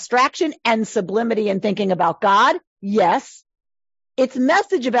of abstraction and sublimity in thinking about God. Yes. Its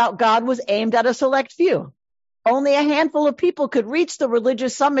message about God was aimed at a select few. Only a handful of people could reach the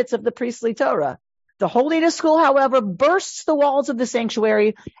religious summits of the priestly Torah. The Holiness School, however, bursts the walls of the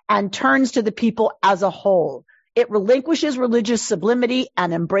sanctuary and turns to the people as a whole. It relinquishes religious sublimity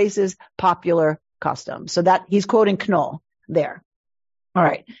and embraces popular custom. So that he's quoting Knoll there. All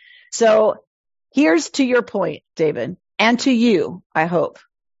right. So here's to your point, David, and to you, I hope,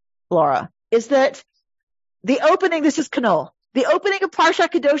 Laura, is that the opening, this is Knoll, the opening of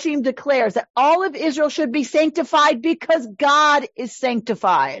Parshat Kedoshim declares that all of Israel should be sanctified because God is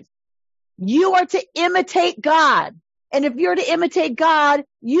sanctified. You are to imitate God. And if you're to imitate God,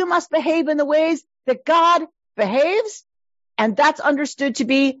 you must behave in the ways that God behaves. And that's understood to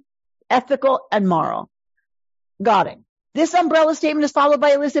be ethical and moral. Got it. This umbrella statement is followed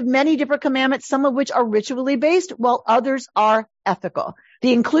by a list of many different commandments, some of which are ritually based, while others are ethical.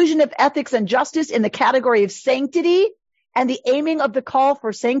 The inclusion of ethics and justice in the category of sanctity and the aiming of the call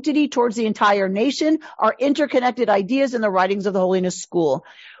for sanctity towards the entire nation are interconnected ideas in the writings of the Holiness School.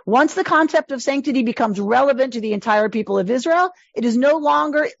 Once the concept of sanctity becomes relevant to the entire people of Israel, it is no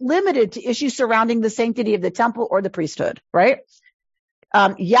longer limited to issues surrounding the sanctity of the temple or the priesthood, right?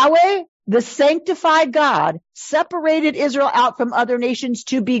 Yahweh, the sanctified God, separated Israel out from other nations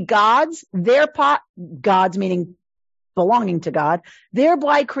to be gods, gods meaning belonging to God,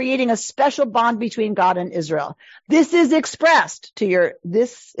 thereby creating a special bond between God and Israel. This is expressed in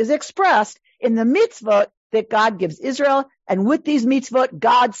the mitzvot that God gives Israel, and with these mitzvot,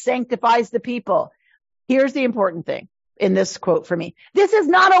 God sanctifies the people. Here's the important thing in this quote for me. This is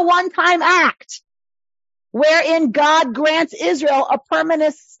not a one-time act wherein God grants Israel a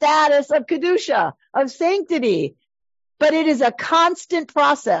permanent status of kedusha, of sanctity. But it is a constant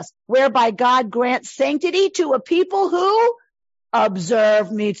process whereby God grants sanctity to a people who observe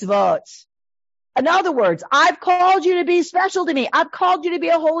mitzvot. In other words, I've called you to be special to me. I've called you to be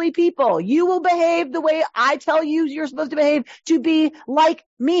a holy people. You will behave the way I tell you you're supposed to behave, to be like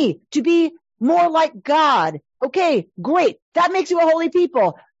me, to be more like God. Okay, great. That makes you a holy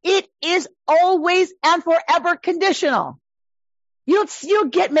people. It is always and forever conditional. You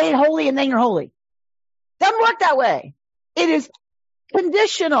don't get made holy and then you're holy. Doesn't work that way. It is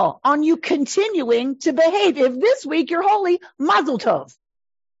conditional on you continuing to behave. If this week you're holy, mazel tov.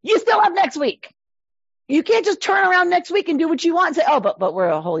 You still have next week. You can't just turn around next week and do what you want and say, oh, but we're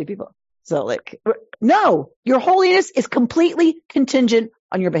a holy people. So no, your holiness is completely contingent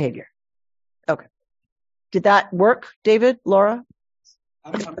on your behavior. Okay. Did that work, David, Laura?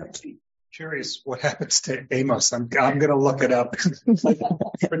 I'm actually curious what happens to Amos. I'm going to look it up.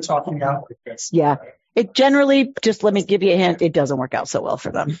 We're talking out like this. Yeah. It generally, just let me give you a hint, it doesn't work out so well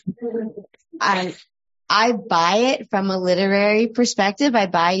for them. I buy it from a literary perspective. I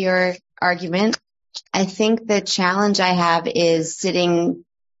buy your argument. I think the challenge I have is sitting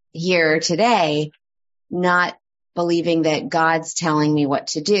here today, not believing that God's telling me what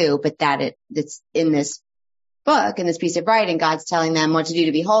to do, but that it's in this book, in this piece of writing, God's telling them what to do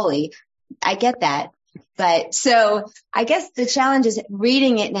to be holy. I get that. But so I guess the challenge is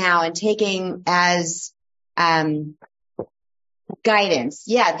reading it now and taking as guidance.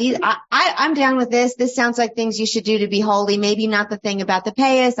 Yeah, I'm down with this. This sounds like things you should do to be holy. Maybe not the thing about the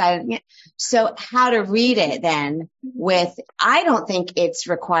payas. So how to read it then I don't think it's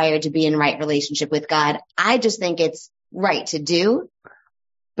required to be in right relationship with God. I just think it's right to do.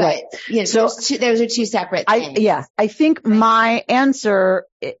 But so those are two separate things. I think my answer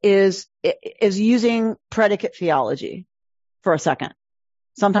is using predicate theology for a second.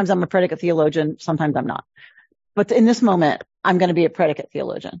 Sometimes I'm a predicate theologian, sometimes I'm not. But in this moment, I'm going to be a predicate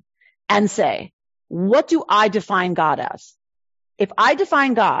theologian and say, what do I define God as? If I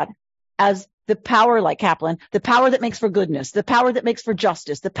define God as the power, like Kaplan, the power that makes for goodness, the power that makes for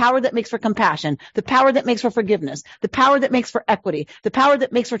justice, the power that makes for compassion, the power that makes for forgiveness, the power that makes for equity, the power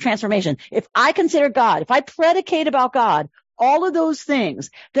that makes for transformation. If I consider God, if I predicate about God, all of those things,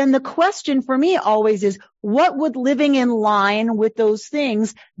 then the question for me always is, what would living in line with those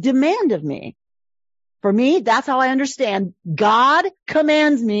things demand of me? For me, that's how I understand. God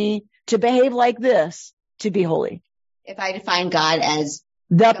commands me to behave like this, to be holy. If I define God as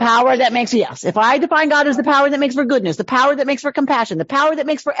the power that makes, yes. If I define God as the power that makes for goodness, the power that makes for compassion, the power that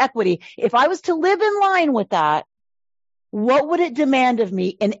makes for equity, if I was to live in line with that, what would it demand of me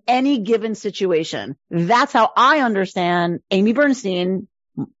in any given situation? That's how I understand Amy Bernstein.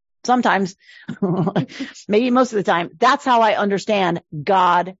 Sometimes, maybe most of the time, that's how I understand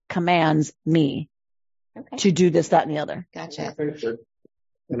God commands me to do this, that, and the other. Gotcha.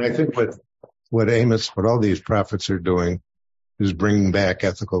 And I think what all these prophets are doing is bringing back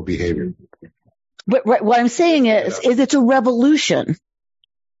ethical behavior. But what I'm saying is it's a revolution.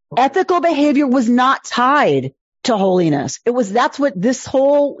 Ethical behavior was not tied to holiness. That's what this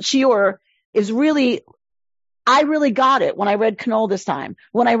whole shiur I really got it when I read Knoll this time,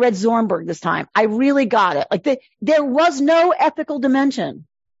 when I read Zornberg this time. I really got it. Like there was no ethical dimension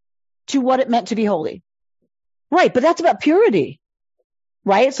to what it meant to be holy. Right. But that's about purity.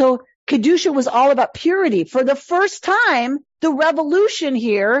 Right. So Kedusha was all about purity. For the first time, the revolution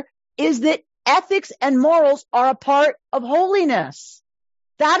here is that ethics and morals are a part of holiness.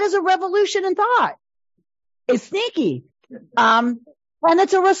 That is a revolution in thought. It's sneaky. And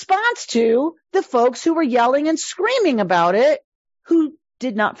it's a response to the folks who were yelling and screaming about it, who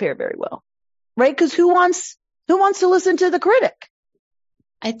did not fare very well. Right? Because who wants to listen to the critic?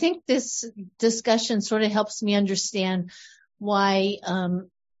 I think this discussion sort of helps me understand why,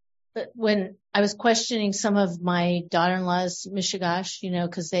 when I was questioning some of my daughter-in-law's Mishigash,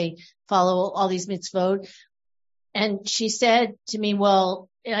 because they follow all these mitzvot, and she said to me, well,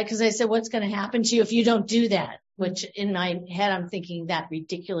 because I said, what's going to happen to you if you don't do that? Which in my head, I'm thinking that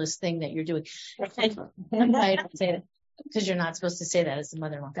ridiculous thing that you're doing. And I don't say that because you're not supposed to say that as a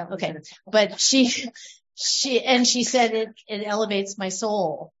mother-in-law. Okay. But she said it elevates my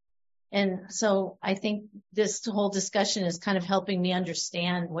soul. And so I think this whole discussion is kind of helping me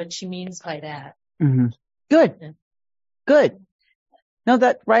understand what she means by that. Mm-hmm. Good. No,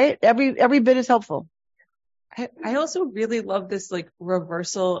 that, right? Every bit is helpful. I also really love this like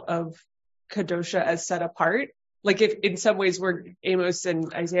reversal of Kedosha as set apart. Like if in some ways where Amos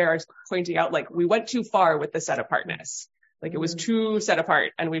and Isaiah are pointing out, like we went too far with the set apartness. Like it was too set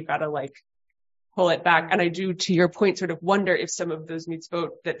apart and we've got to like pull it back. And I do, to your point, sort of wonder if some of those mitzvot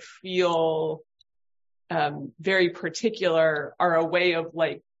that feel very particular are a way of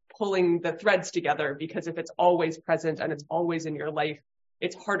like pulling the threads together, because if it's always present and it's always in your life,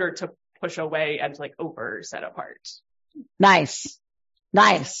 it's harder to push away and like over set apart. Nice.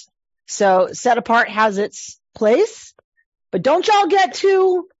 So set apart has its place, but don't y'all get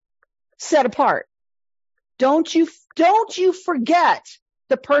too set apart. Don't you forget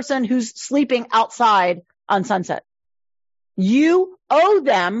the person who's sleeping outside on Sunset. You owe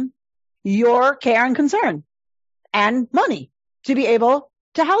them your care and concern and money to be able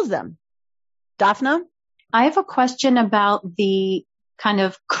to house them. Daphna? I have a question about the kind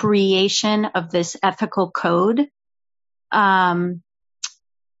of creation of this ethical code.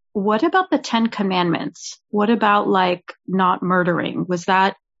 What about the 10 Commandments? What about like not murdering?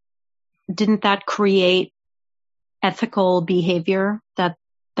 Didn't that create ethical behavior that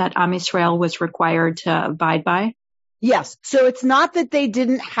Am Yisrael was required to abide by? Yes. So it's not that they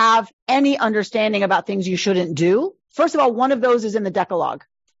didn't have any understanding about things you shouldn't do. First of all, one of those is in the Decalogue.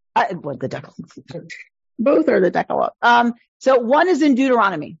 The Decalogue. Both are the Decalogue. So one is in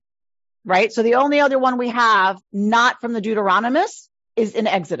Deuteronomy, right? So the only other one we have not from the Deuteronomist is in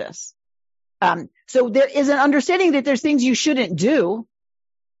Exodus. So there is an understanding that there's things you shouldn't do.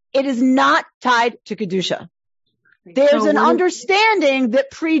 It is not tied to Kedusha. There's an understanding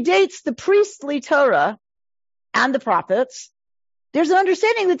that predates the priestly Torah and the prophets. There's an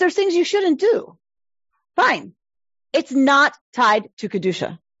understanding that there's things you shouldn't do. Fine. It's not tied to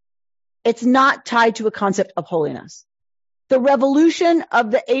Kedusha. It's not tied to a concept of holiness. The revolution of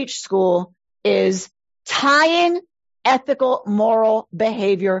the H school is tying ethical, moral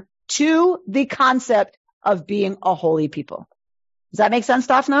behavior to the concept of being a holy people. Does that make sense,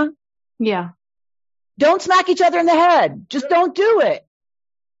 Daphna? Yeah. Don't smack each other in the head. Just don't do it.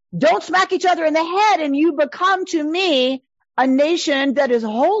 Don't smack each other in the head and you become, to me, a nation that is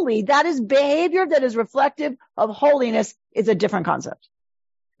holy. That is behavior that is reflective of holiness. It's a different concept.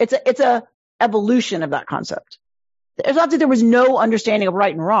 It's a evolution of that concept. It's not that there was no understanding of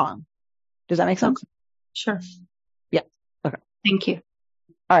right and wrong. Does that make sense? Sure. Yeah. Okay. Thank you.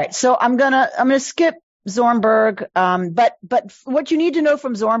 All right. So I'm gonna skip Zornberg. But what you need to know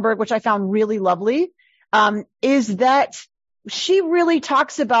from Zornberg, which I found really lovely, is that she really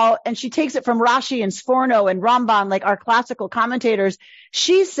talks about, and she takes it from Rashi and Sforno and Ramban, like our classical commentators.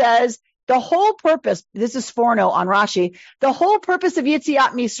 She says the whole purpose, this is Sforno on Rashi, the whole purpose of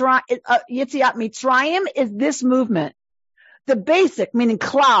Yetziat Mitzrayim is this movement. The basic, meaning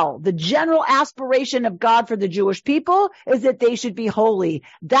klal, the general aspiration of God for the Jewish people is that they should be holy.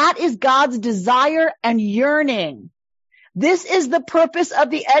 That is God's desire and yearning. This is the purpose of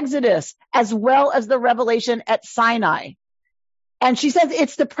the Exodus, as well as the revelation at Sinai. And she says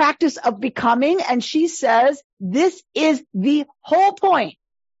it's the practice of becoming, and she says this is the whole point,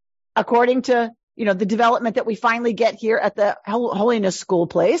 according to, the development that we finally get here at the Holiness School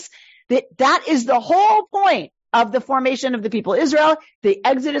place, that is the whole point of the formation of the people of Israel. The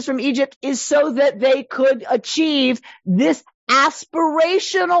exodus from Egypt is so that they could achieve this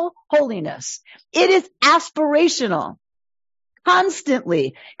aspirational holiness. It is aspirational.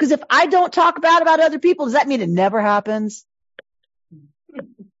 constantly. Because if I don't talk bad about other people, does that mean it never happens?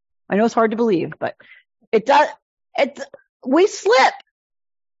 I know it's hard to believe, but it does. We slip.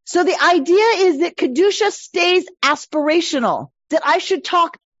 So the idea is that Kedusha stays aspirational, that I should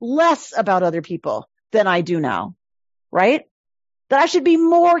talk less about other people than I do now, right? That I should be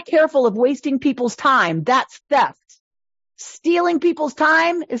more careful of wasting people's time. That's theft. Stealing people's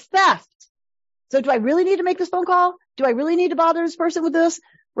time is theft. So do I really need to make this phone call? Do I really need to bother this person with this?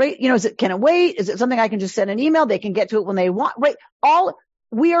 Right? Can it wait? Is it something I can just send an email? They can get to it when they want, right?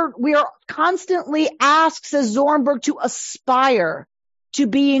 We are constantly asked, says Zornberg, to aspire to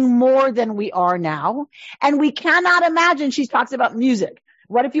being more than we are now. And we cannot imagine, she talks about music.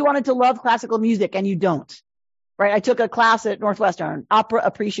 What if you wanted to love classical music and you don't? Right? I took a class at Northwestern, opera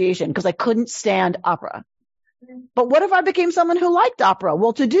appreciation, because I couldn't stand opera. But what if I became someone who liked opera?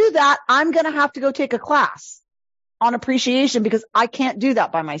 Well, to do that, I'm going to have to go take a class on appreciation because I can't do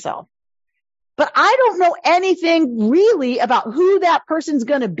that by myself. But I don't know anything really about who that person's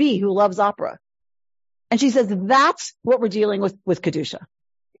going to be who loves opera. And she says that's what we're dealing with Kedusha.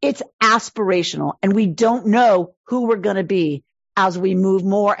 It's aspirational, and we don't know who we're going to be as we move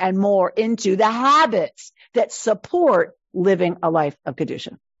more and more into the habits that support living a life of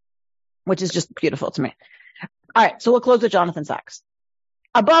Kedusha, which is just beautiful to me. All right, so we'll close with Jonathan Sachs.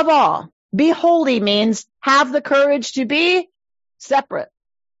 Above all, be holy means have the courage to be separate,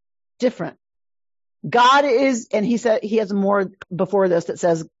 different. God is, and he said, he has more before this that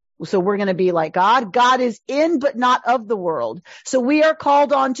says, so we're going to be like God. God is in, but not of the world. So we are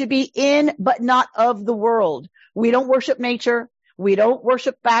called on to be in, but not of the world. We don't worship nature. We don't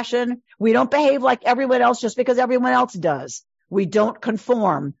worship fashion. We don't behave like everyone else just because everyone else does. We don't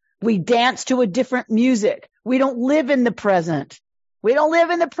conform. We dance to a different music. We don't live in the present. We don't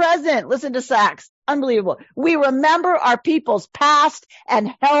live in the present. Listen to Sachs. Unbelievable. We remember our people's past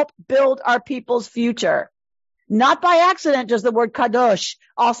and help build our people's future. Not by accident does the word kadosh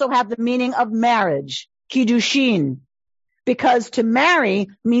also have the meaning of marriage, Kedoshim, because to marry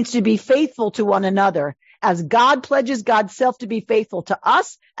means to be faithful to one another, as God pledges God's self to be faithful to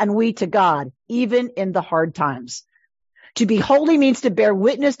us and we to God, even in the hard times. To be holy means to bear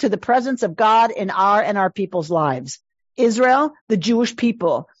witness to the presence of God in our and our people's lives. Israel, the Jewish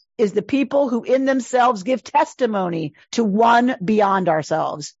people, is the people who in themselves give testimony to one beyond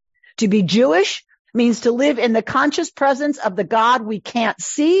ourselves. To be Jewish means to live in the conscious presence of the God we can't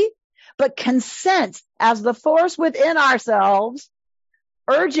see, but can sense as the force within ourselves,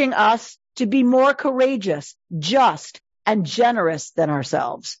 urging us to be more courageous, just, and generous than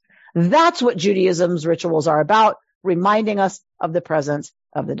ourselves. That's what Judaism's rituals are about, reminding us of the presence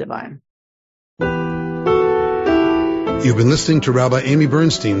of the divine. You've been listening to Rabbi Amy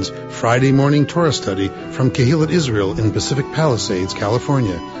Bernstein's Friday morning Torah study from Kehillat Israel in Pacific Palisades,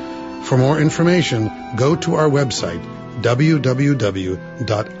 California. For more information, go to our website, www.ourki.org.